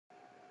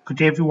Good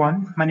day,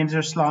 everyone. My name is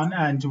Ruslan,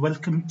 and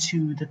welcome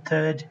to the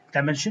third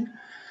dimension.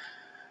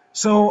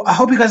 So, I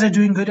hope you guys are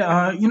doing good.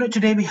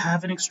 Today we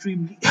have an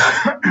extremely,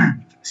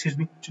 excuse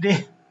me,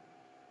 today,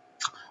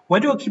 why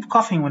do I keep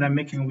coughing when I'm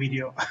making a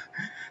video?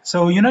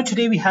 So,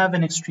 today we have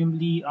an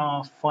extremely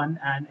fun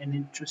and an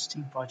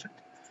interesting project.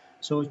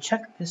 So,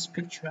 check this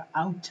picture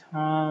out.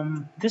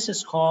 This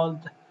is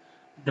called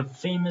the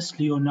famous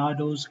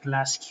Leonardo's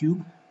glass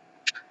cube.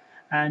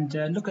 And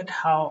look at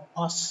how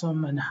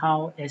awesome and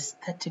how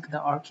aesthetic the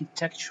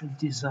architectural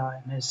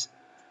design is.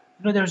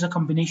 There's a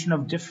combination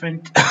of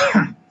different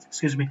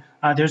excuse me,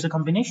 there's a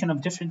combination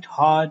of different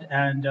hard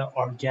and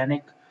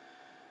organic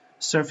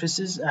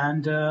surfaces,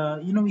 and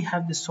we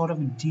have this sort of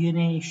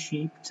DNA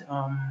shaped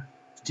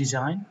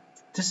design.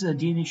 This is a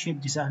DNA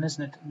shaped design,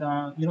 isn't it?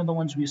 The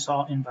ones we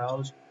saw in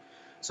biology.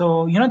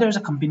 So there's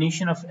a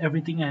combination of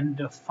everything,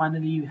 and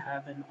finally you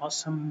have an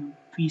awesome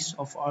piece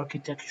of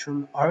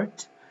architectural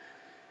art.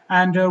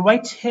 And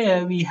right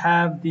here we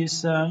have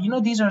this,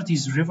 these are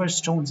these river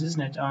stones,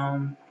 isn't it?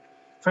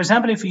 For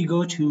example, if we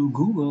go to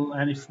Google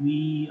and if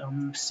we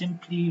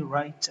simply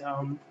write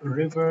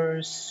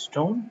river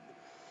stone,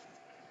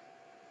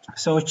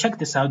 so check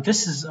this out.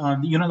 This is the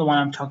one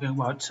I'm talking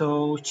about.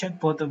 So check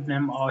both of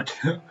them out.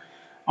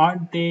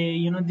 Aren't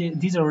they?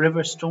 These are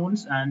river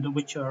stones, and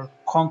which are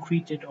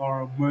concreted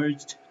or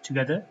merged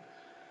together.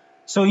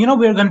 So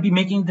we're going to be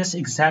making this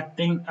exact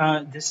thing,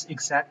 this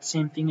exact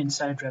same thing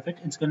inside Revit.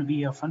 It's going to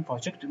be a fun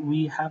project.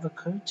 We have a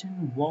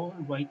curtain wall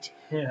right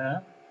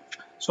here.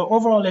 So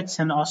overall, it's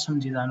an awesome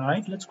design. All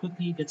right, let's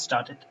quickly get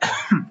started.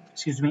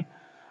 Excuse me.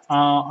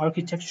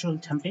 Architectural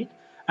template.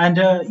 And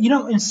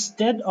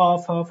instead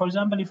of, for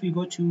example, if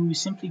we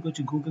simply go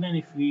to Google and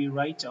if we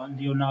write on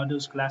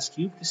Leonardo's glass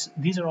cube,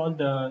 these are all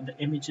the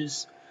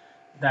images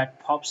that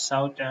pops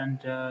out, and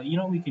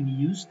we can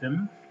use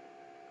them.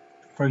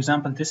 For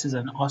example, this is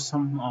an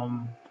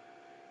awesome,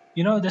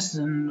 this is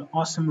an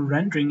awesome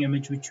rendering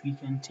image which we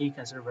can take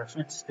as a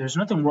reference. There's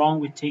nothing wrong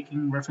with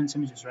taking reference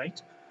images,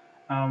 right?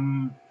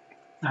 And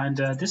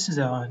this is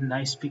a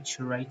nice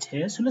picture right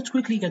here. So let's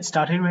quickly get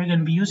started. We're going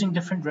to be using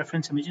different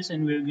reference images,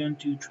 and we're going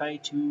to try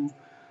to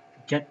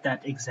get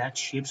that exact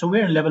shape. So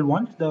we're in level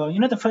 1.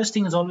 The first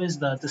thing is always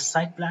the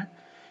site plan.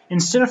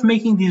 Instead of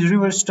making these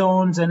river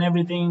stones and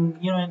everything,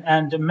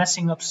 and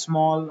messing up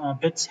small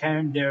bits here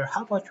and there,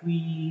 how about what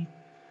we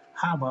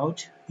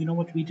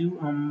do?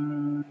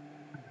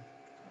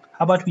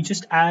 How about we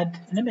just add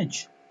an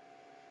image?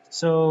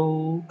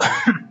 So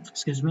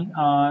excuse me,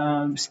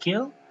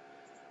 scale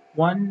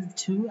 1,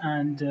 2,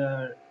 and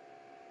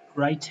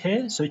right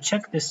here. So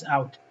check this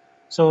out.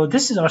 So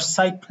this is our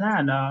site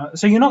plan.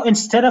 So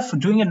instead of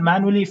doing it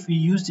manually, if we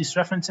use these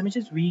reference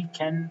images, we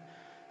can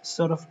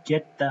sort of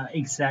get the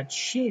exact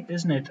shape,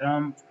 isn't it?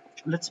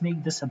 Let's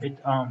make this a bit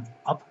a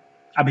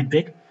bit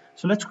big.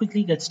 So let's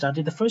quickly get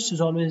started. The first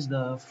is always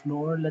the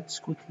floor. Let's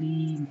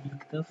quickly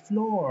make the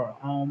floor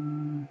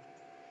from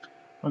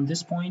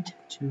this point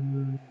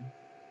to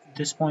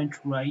this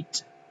point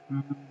right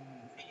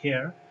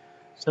here.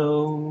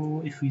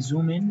 So if we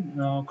zoom in,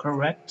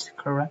 correct,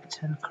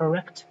 and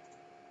correct.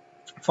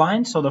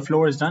 Fine, so the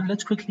floor is done.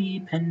 Let's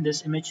quickly pin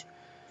this image.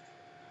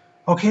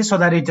 Okay, so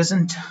that it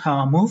doesn't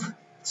move.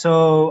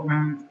 So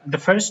the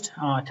first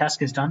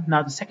task is done.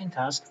 Now the second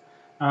task,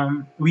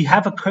 we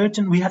have a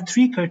curtain. We have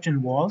 3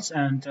 curtain walls,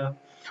 and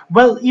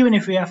well, even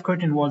if we have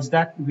curtain walls,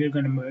 that we're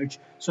going to merge.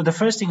 So the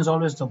first thing is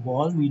always the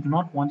wall. We do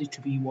not want it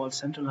to be wall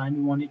center line.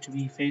 We want it to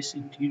be face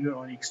interior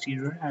or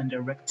exterior, and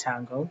a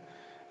rectangle.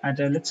 And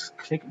let's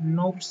click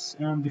nope.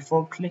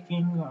 Before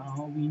clicking,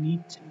 we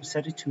need to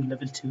set it to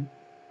level 2.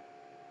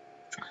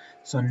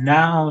 So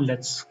now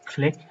let's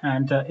click,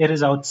 and it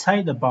is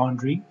outside the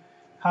boundary.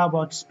 How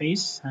about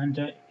space?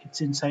 And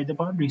it's inside the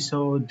boundary.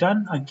 So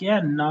done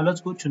again. Now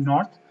let's go to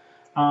north.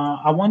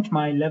 I want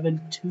my level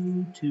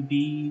 2 to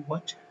be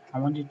what? I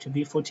want it to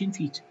be 14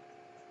 feet.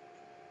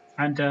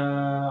 And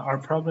our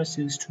progress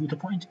is to the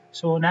point.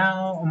 So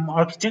now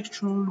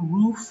architectural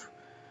roof.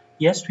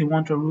 Yes, we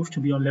want our roof to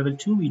be on level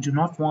 2. We do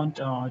not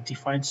want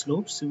defined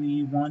slopes. So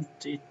we want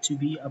it to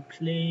be a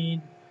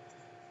plain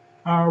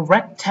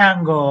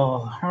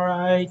rectangle. All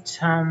right,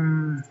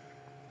 done.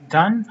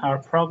 Our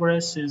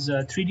progress is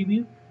 3D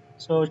view.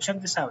 So check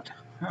this out.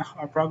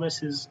 Our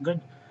progress is good.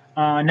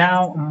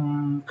 Now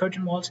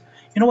curtain walls.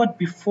 You know what?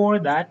 Before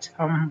that,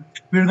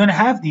 we're gonna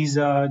have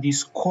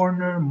these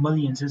corner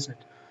mullions, isn't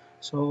it?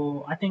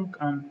 So I think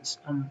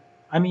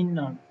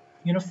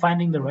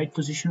finding the right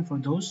position for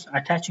those,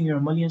 attaching your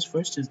mullions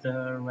first is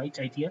the right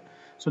idea.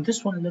 So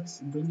this one,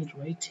 let's bring it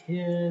right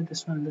here.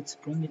 This one, let's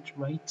bring it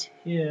right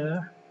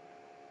here.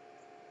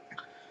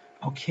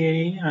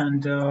 Okay,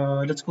 and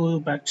let's go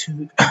back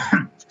to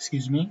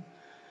excuse me.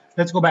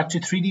 Let's go back to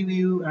 3D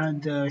view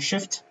and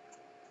shift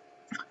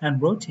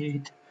and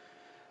rotate.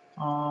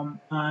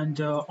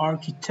 And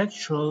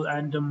architectural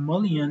and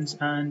mullions,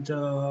 and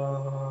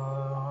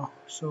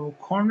so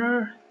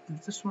corner,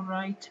 is this one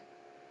right?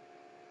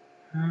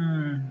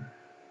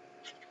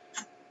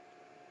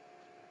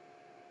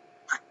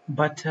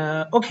 But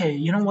okay,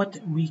 you know what?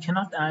 We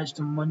cannot add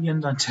the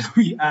onions until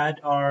we add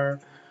our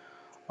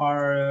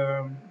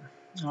our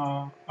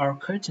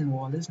curtain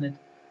wall, isn't it?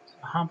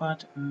 How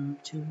about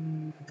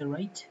to the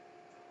right?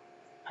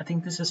 I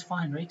think this is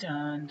fine, right?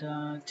 And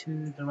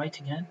to the right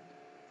again,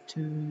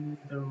 to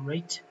the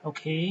right,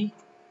 okay.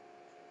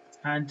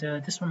 And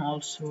this one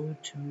also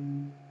to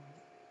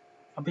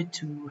a bit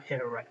to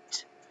here,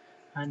 right?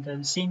 And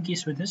the same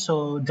case with this,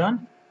 so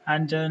done.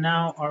 And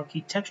now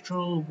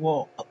architectural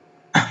wall,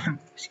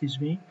 excuse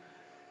me,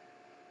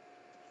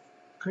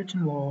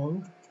 curtain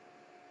wall,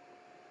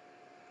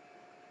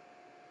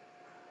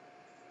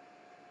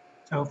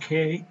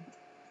 okay.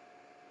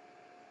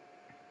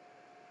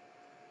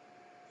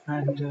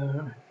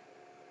 And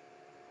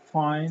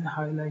fine,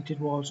 highlighted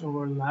walls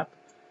overlap.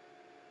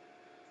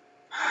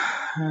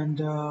 And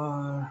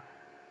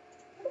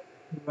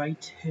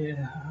right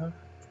here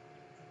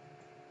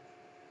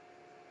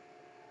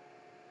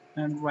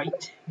and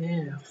right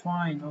here,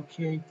 fine,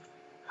 okay.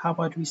 How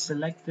about we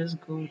select this,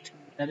 go to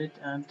edit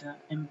and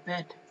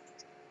embed.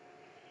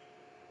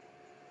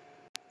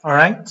 All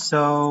right,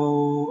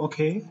 so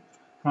okay,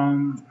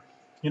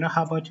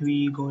 how about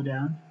we go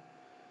down,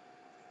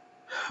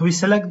 we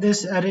select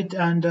this, edit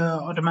and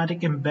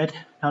automatic embed.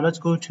 Now let's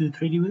go to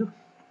 3D view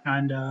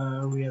and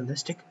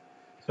realistic.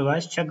 So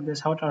guys, check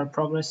this out, our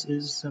progress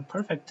is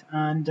perfect.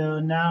 And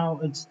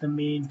now it's the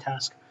main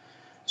task.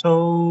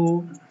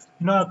 So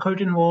our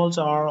curtain walls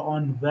are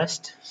on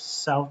west,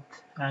 south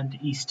and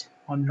east.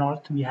 On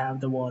north we have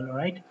the wall. All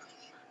right,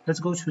 let's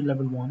go to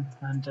level 1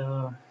 and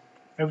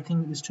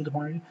everything is to the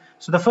point.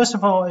 So the first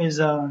of all is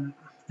the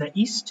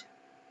east.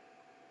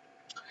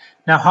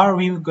 Now how are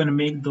we going to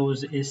make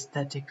those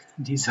aesthetic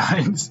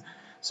designs?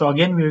 So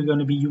again we're going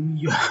to be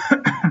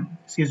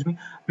excuse me,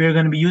 we're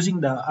going to be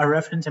using a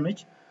reference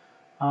image,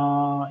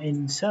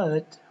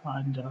 insert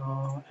and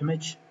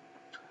image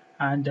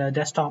and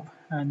desktop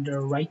and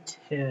right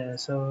here.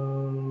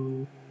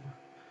 So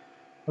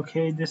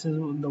okay, this is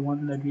the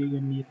one that we're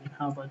going to be using.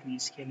 How about we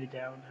scale it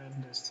down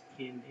and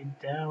scale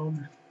it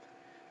down.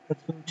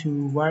 Let's go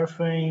to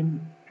wireframe.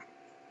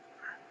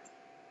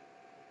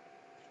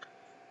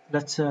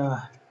 Let's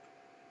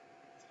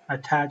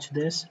attach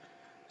this,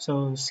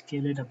 so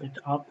scale it a bit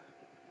up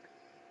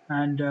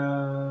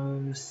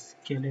and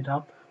scale it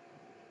up.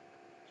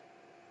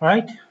 All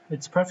right,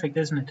 it's perfect,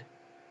 isn't it?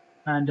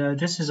 And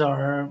this is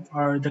our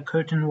the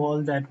curtain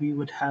wall that we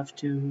would have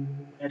to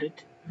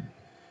edit.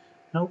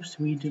 Nope,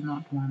 we do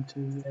not want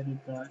to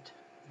edit that.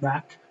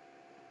 Back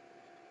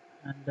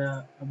and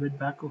a bit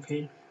back,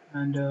 okay,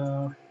 and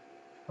a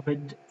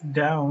bit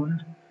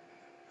down,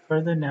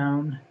 further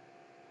down.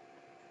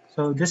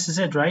 So this is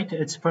it, right?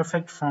 It's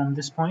perfect from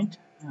this point,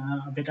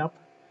 a bit up,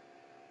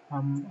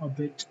 a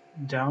bit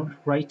down,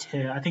 right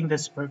here. I think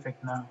that's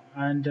perfect now.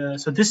 And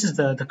so this is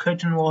the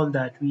curtain wall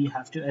that we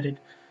have to edit.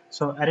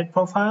 So edit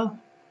profile,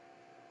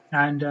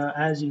 and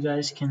as you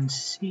guys can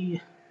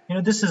see,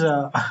 this is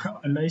a,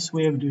 a nice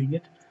way of doing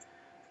it.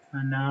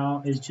 And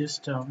now it's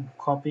just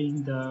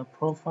copying the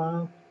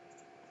profile.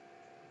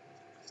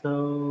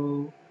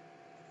 So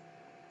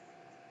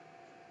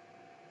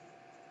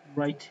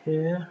right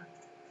here,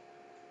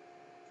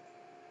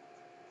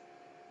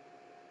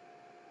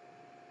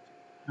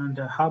 and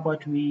how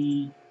about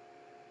we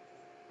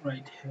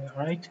right here,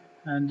 right?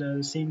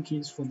 And same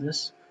case for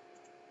this.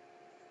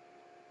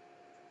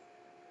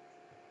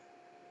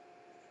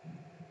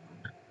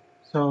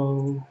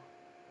 So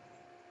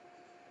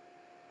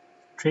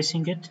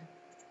tracing it,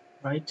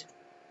 right?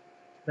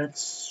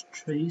 Let's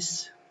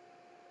trace.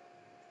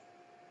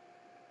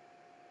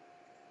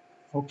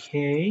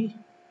 Okay,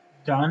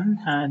 done.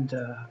 And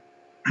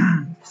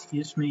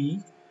excuse me.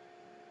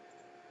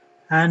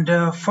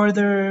 And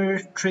further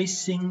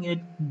tracing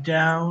it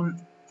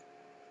down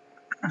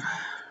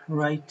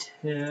right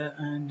here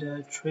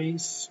and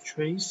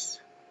trace.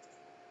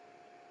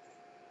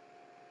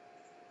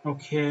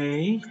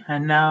 Okay,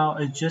 and now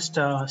it's just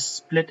a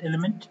split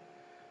element.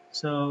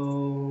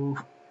 So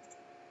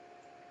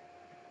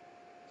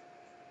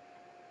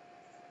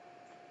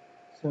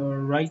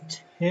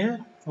right here,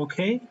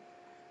 okay,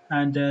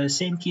 and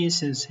same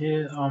case is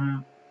here,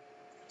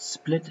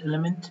 split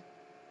element,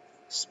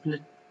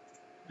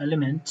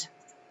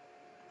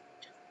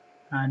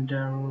 and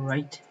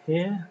right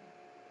here.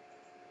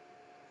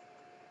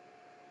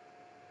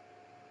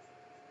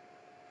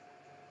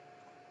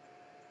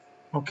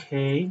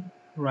 Okay,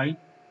 right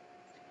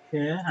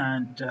here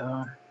and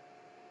all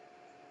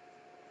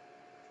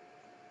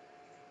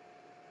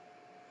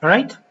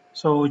right,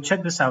 so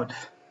check this out.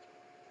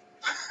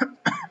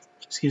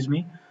 Excuse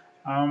me.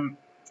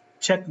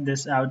 Check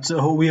this out.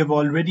 So we have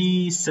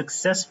already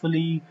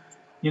successfully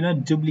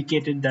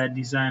duplicated that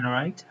design. All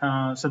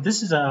right, so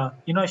this is a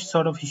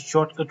sort of a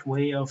shortcut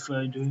way of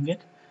doing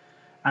it.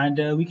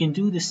 And we can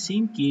do the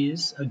same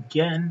case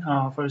again,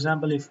 for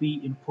example, if we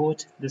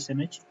import this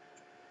image.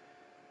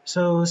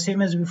 So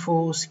same as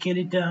before, scale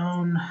it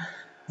down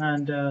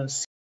and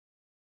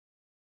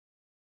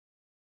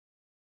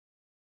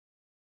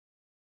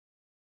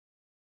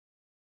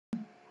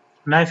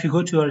Now if you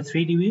go to our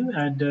 3D view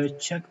and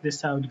check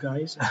this out,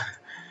 guys.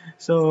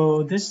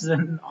 So this is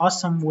an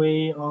awesome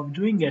way of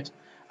doing it.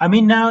 I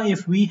mean, now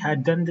if we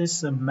had done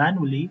this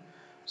manually,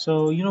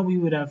 so we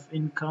would have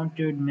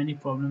encountered many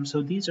problems.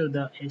 So these are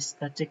the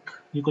aesthetic,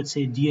 you could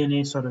say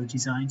DNA sort of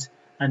designs,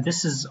 and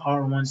this is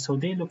our one. So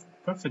they look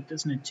perfect,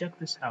 doesn't it? Check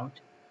this out.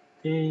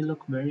 They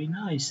look very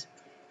nice.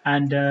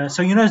 And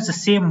so it's the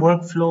same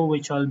workflow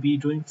which I'll be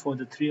doing for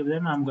the three of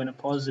them. I'm going to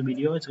pause the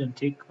video. It's going to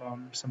take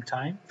some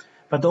time,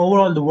 but the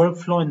overall the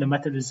workflow and the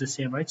method is the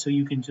same, right? So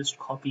you can just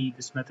copy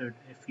this method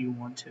if you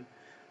want to.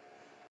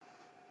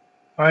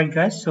 Alright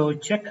guys, so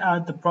check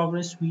out the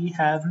progress we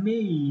have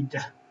made.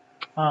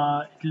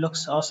 It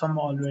looks awesome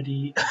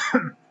already.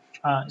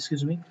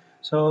 Excuse me.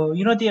 So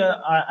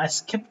I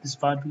skipped this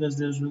part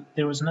because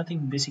there was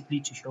nothing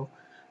basically to show.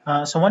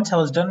 So once I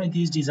was done with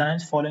these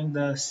designs following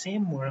the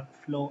same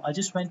workflow, I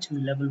just went to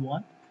level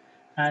 1,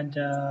 and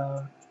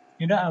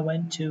I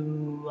went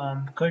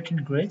to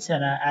curtain grids,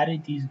 and I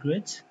added these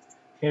grids.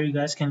 Here you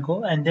guys can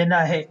go, and then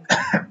I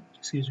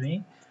excuse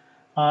me,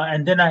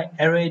 and then I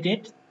arrayed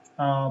it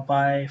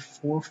by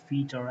 4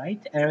 feet. All right,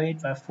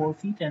 arrayed by 4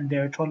 feet, and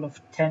there are a total of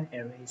 10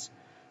 arrays.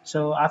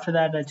 So after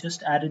that, I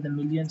just added the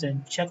millions,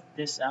 and check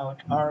this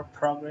out. Our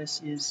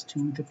progress is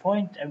to the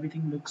point.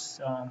 Everything looks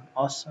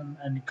awesome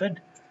and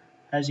good,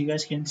 as you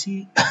guys can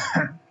see.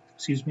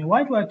 Excuse me.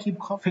 Why do I keep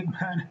coughing,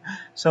 man?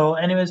 So,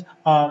 anyways,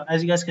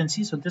 as you guys can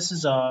see, so this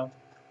is the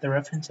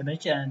reference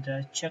image,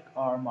 and check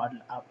our model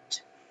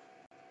out.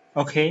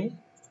 Okay,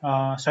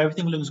 so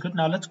everything looks good.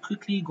 Now let's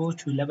quickly go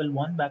to level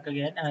 1 back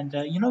again, and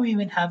we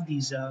even have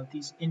these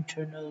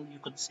internal, you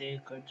could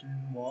say,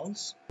 curtain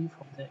walls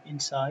from the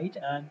inside,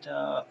 and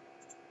I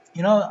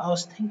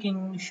was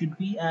thinking, should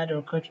we add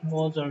our curtain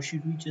walls or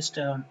should we just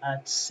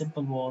add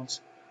simple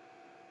walls?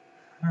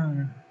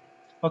 Hmm.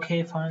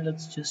 Okay, fine.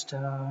 Let's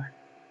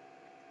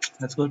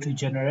go to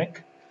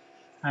generic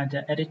and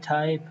edit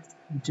type,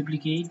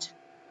 duplicate,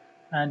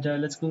 and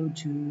let's go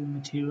to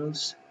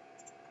materials.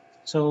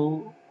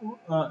 So,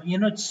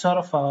 it's sort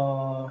of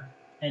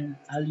an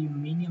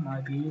aluminium, I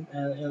believe,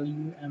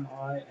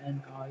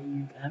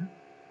 Luminium.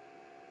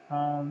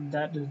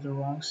 That is the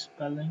wrong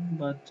spelling,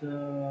 but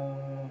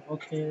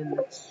okay,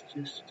 let's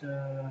just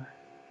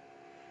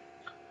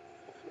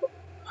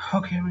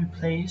okay,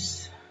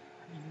 replace,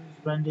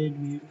 use rendered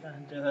view,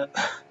 and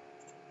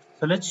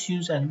so let's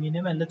use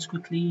aluminium, and let's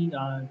quickly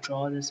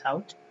draw this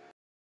out.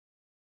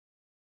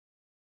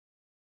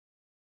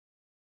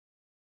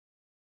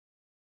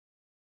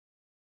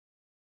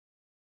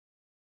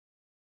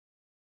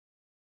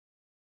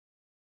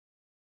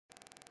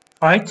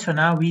 Alright, so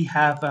now we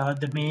have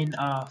the main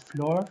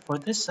floor. For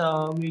this,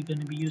 we're going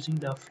to be using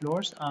the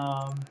floors.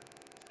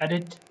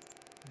 Edit,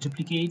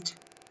 duplicate,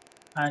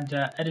 and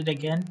edit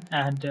again.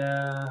 And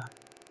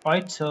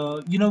alright,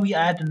 so we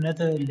add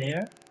another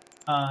layer.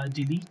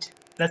 Delete.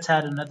 Let's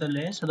add another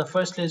layer. So the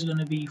first layer is going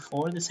to be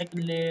 4. The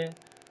second layer,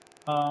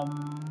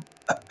 um,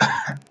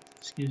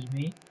 excuse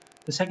me.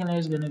 The second layer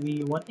is going to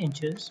be 1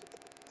 inches,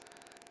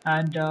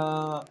 and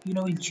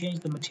we'll change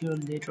the material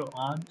later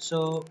on.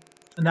 So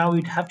now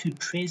we'd have to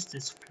trace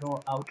this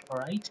floor out. All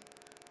right,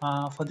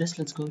 for this,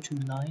 let's go to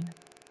line,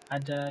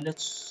 and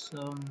let's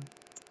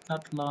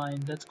not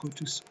line, let's go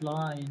to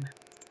spline,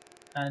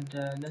 and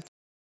let's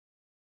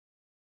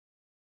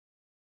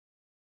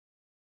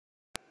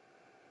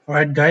all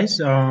right guys,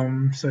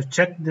 so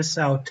check this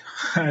out.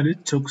 And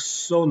it took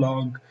so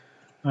long.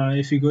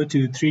 If you go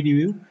to 3D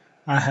view,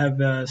 I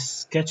have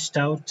sketched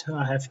out,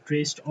 I have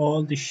traced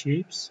all the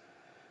shapes,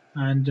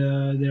 and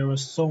there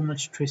was so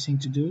much tracing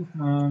to do.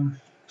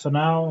 So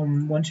now,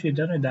 once we're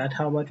done with that,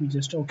 how about we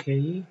just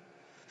okay?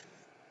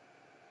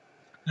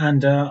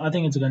 And I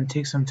think it's going to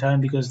take some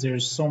time because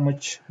there's so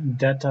much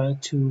data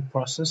to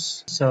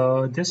process.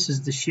 So this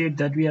is the shape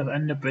that we have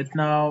ended up with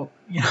now.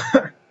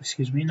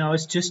 Excuse me. Now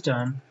it's just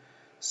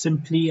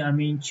simply, I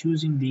mean,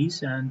 choosing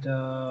these and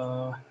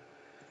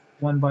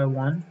one by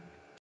one.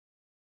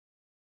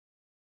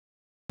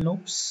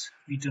 Nope,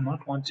 we do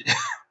not want it.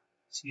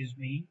 Excuse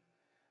me.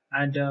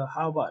 And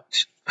how about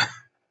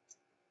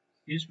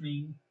excuse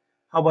me?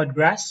 How about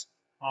grass?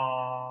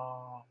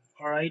 All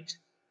right.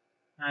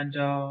 And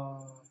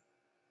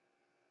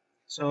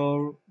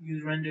so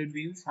use rendered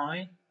view,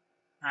 fine.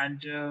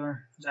 And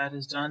that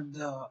is done.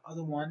 The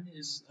other one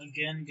is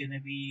again gonna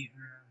be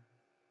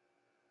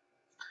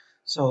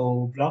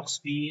so blocks,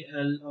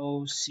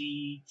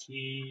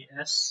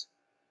 blocks,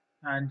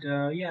 and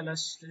yeah,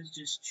 let's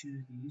just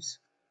choose these.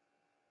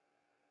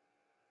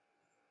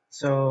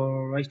 So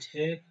right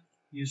here,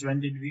 use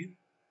rendered view,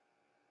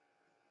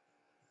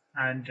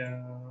 and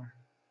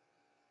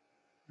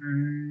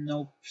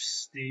nope,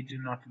 they do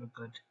not look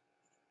good.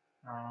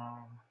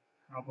 How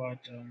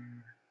about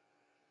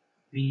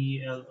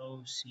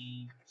blocks?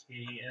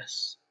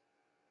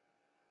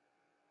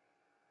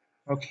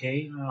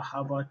 Okay,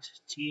 how about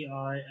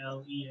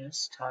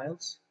tiles,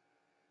 tiles?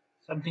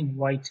 Something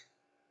white.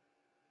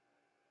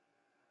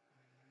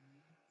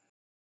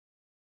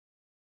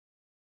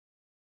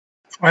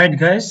 All right,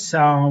 guys,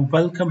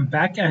 welcome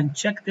back and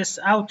check this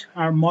out.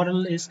 Our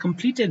model is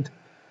completed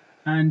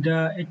and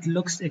it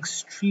looks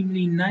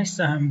extremely nice.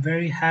 I'm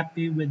very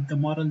happy with the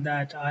model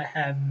that I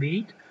have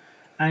made.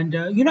 And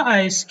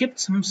I skipped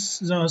some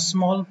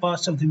small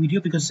parts of the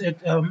video because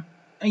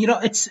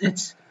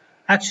it's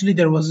actually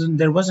there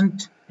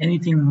wasn't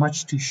anything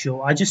much to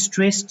show. I just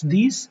traced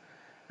these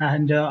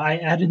and I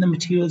added the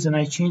materials and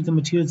I changed the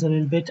materials a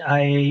little bit.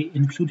 I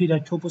included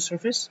a topo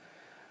surface.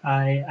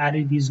 I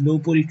added these low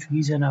poly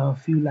trees and a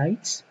few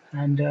lights.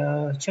 And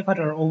check out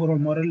our overall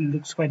model. It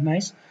looks quite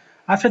nice.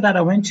 After that,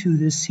 I went to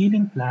the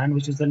ceiling plan,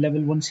 which is the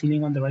level 1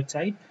 ceiling on the right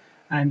side.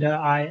 And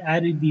I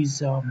added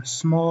these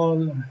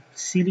small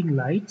ceiling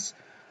lights.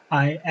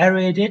 I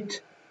arrayed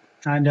it.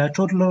 And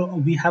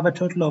we have a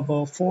total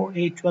of 4,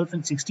 8, 12,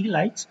 and 60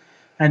 lights.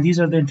 And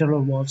these are the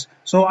internal walls.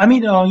 So, I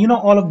mean,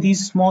 all of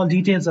these small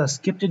details are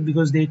skipped it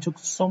because they took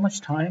so much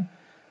time.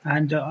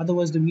 And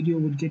otherwise, the video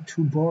would get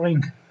too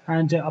boring.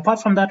 And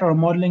apart from that, our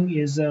modeling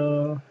is,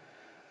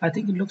 I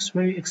think it looks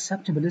very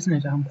acceptable, isn't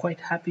it? I'm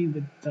quite happy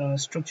with the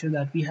structure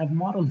that we have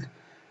modeled.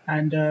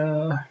 And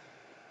so,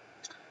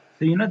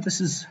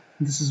 this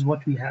is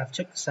what we have.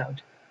 Check this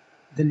out.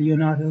 The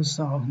Leonardo's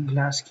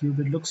glass cube.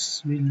 It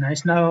looks really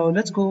nice. Now,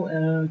 let's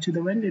go to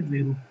the rendered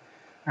view.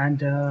 And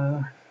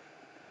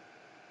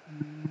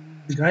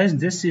guys,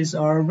 this is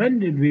our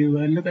rendered view.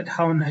 And look at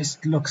how nice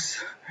it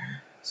looks.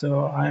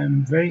 So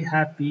I'm very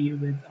happy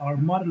with our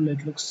model.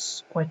 It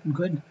looks quite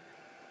good.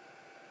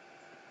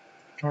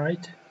 All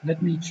right,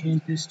 let me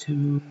change this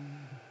to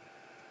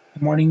the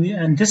morning view,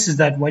 and this is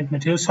that white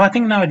material. So I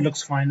think now it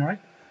looks fine. All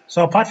right.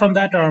 So apart from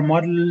that, our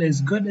model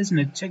is good, isn't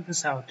it? Check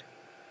this out.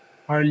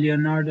 Our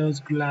Leonardo's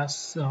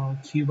glass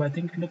cube. I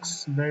think it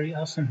looks very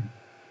awesome.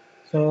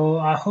 So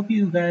I hope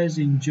you guys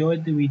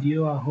enjoyed the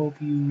video. I hope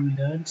you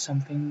learned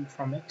something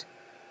from it,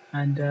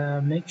 and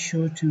make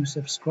sure to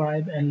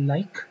subscribe and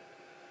like.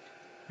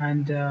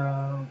 And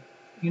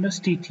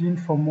stay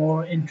tuned for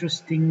more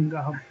interesting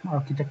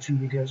architecture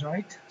videos.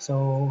 Right,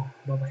 so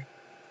bye bye.